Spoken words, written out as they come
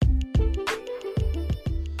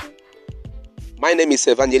My name is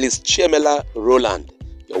Evangelist Chiemela Roland.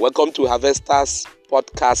 You're welcome to Harvesters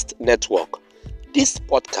Podcast Network. This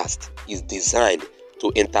podcast is designed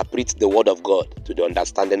to interpret the Word of God to the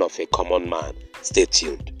understanding of a common man. Stay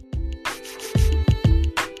tuned.